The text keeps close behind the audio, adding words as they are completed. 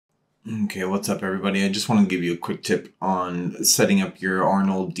Okay, what's up everybody? I just want to give you a quick tip on setting up your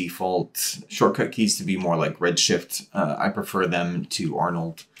Arnold default shortcut keys to be more like Redshift. I prefer them to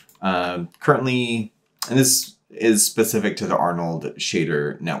Arnold. Currently, and this is specific to the Arnold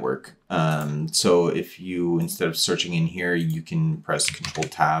shader network. So if you, instead of searching in here, you can press Control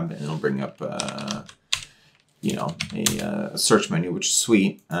Tab and it'll bring up, a search menu, which is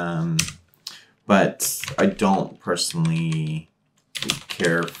sweet. But I don't personally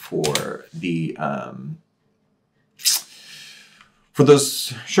care for the for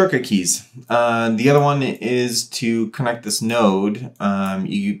those shortcut keys. The other one is to connect this node.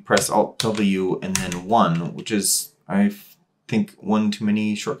 You press Alt W and then 1, which is, I think, one too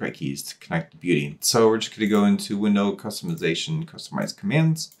many shortcut keys to connect to Beauty. So we're just going to go into Window, Customization, Customize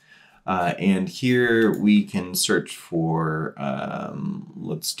Commands. And here we can search for,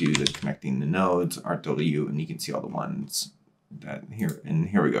 let's do the connecting the nodes, Alt W, and you can see all the ones that here, and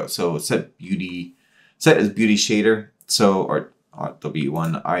here we go. So set as beauty shader. So Alt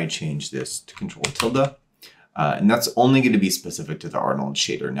W1, I change this to Control tilde. And that's only going to be specific to the Arnold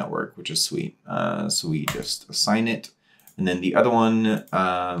shader network, which is sweet. So we just assign it. And then the other one,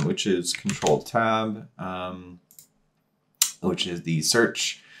 which is Control Tab, which is the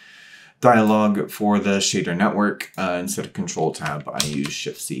search dialog for the shader network. Instead of Control Tab, I use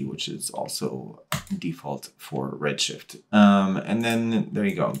Shift C, which is also default for Redshift. And then there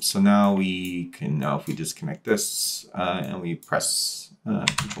you go. So now we can, if we disconnect this and we press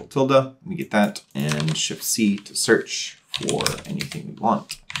Control tilde, we get that, and Shift C to search for anything we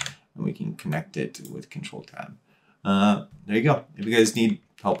want. And we can connect it with Control Tab. There you go. If you guys need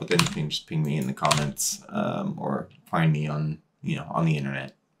help with anything, just ping me in the comments or find me on, on the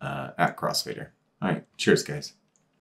internet. At Crossfader. All right, cheers, guys.